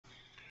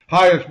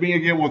Hi, it's me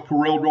again with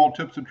Corel Draw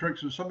Tips and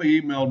Tricks. And somebody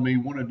emailed me,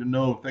 wanted to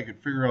know if they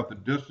could figure out the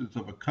distance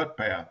of a cut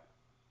path.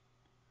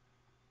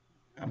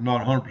 I'm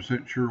not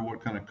 100% sure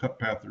what kind of cut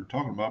path they're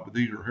talking about, but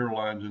these are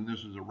hairlines and this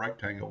is a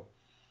rectangle.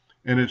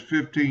 And it's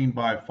 15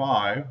 by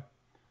 5,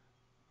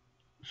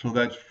 so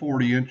that's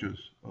 40 inches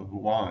of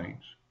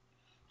lines.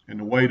 And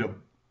the way to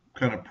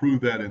kind of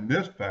prove that in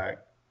this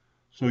fact,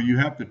 so you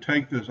have to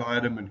take this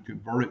item and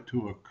convert it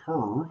to a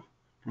curve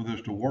for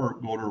this to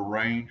work. Go to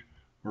range,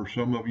 or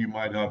some of you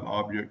might have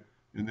object,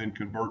 and then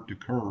convert to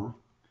curve.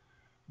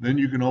 Then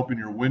you can open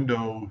your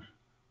Windows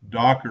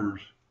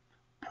Docker's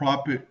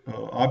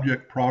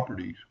object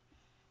properties.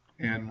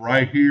 And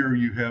right here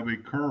you have a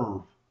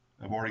curve.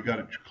 I've already got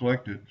it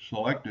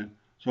selected.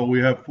 So we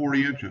have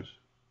 40 inches.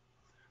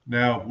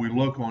 Now if we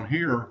look on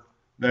here,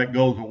 that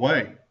goes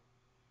away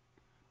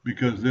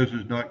because this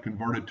is not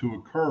converted to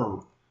a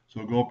curve.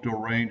 So go up to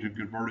a range and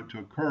convert it to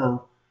a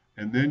curve.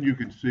 And then you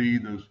can see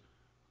this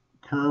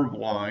curved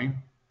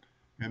line.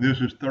 And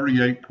this is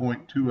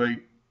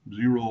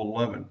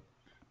 38.28011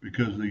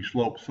 because of the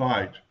slope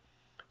sides.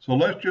 So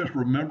let's just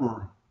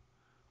remember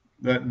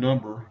that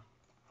number,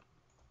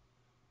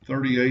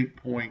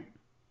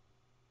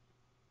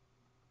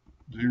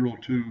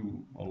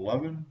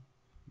 38.0211.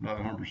 Not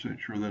 100%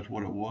 sure that's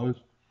what it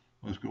was.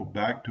 Let's go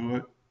back to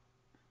it.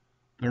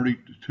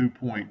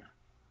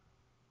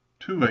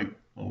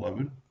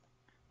 32.2811.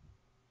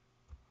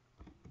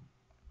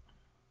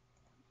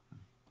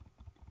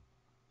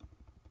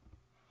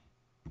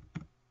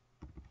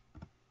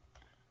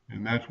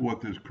 And that's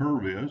what this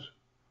curve is.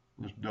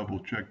 Let's double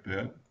check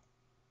that.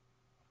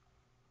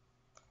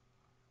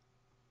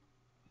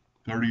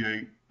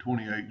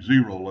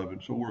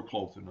 38.28011. So we're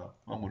close enough.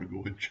 I'm going to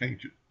go ahead and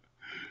change it.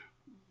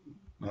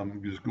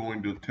 I'm just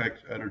going to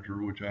text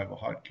editor, which I have a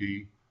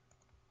hotkey,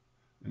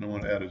 and I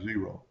want to add a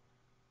 0.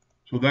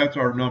 So that's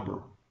our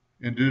number.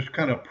 And just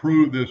kind of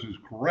prove this is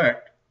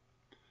correct,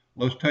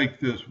 let's take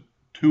this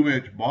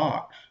 2-inch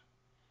box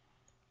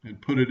and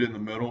put it in the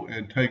middle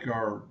and take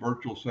our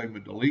virtual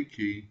segment delete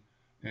key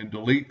and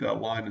delete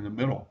that line in the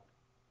middle.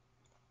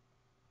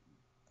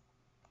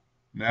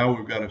 Now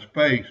we've got a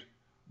space,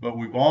 but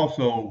we've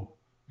also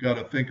got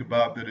to think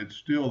about that it's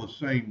still the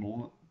same.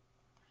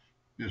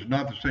 It's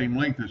not the same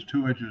length, it's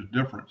 2 inches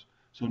difference.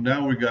 So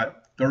now we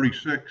got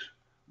 36,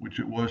 which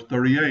it was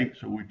 38.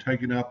 So we've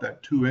taken out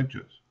that 2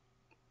 inches.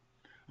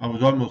 I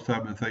was almost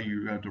having to think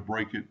you're going to have to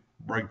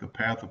break the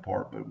path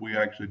apart, but we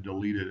actually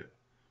deleted it.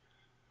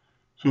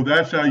 So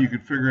that's how you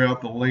can figure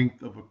out the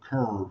length of a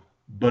curve,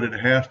 but it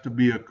has to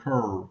be a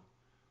curve.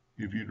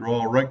 If you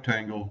draw a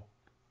rectangle,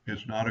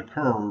 it's not a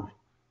curve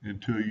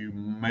until you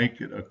make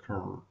it a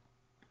curve.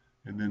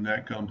 And then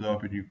that comes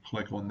up and you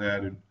click on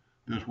that, and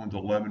this one's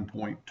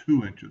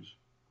 11.2 inches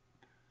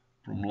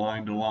from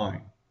line to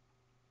line.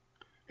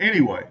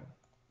 Anyway,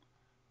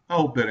 I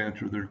hope that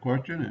answered their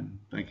question, and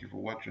thank you for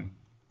watching.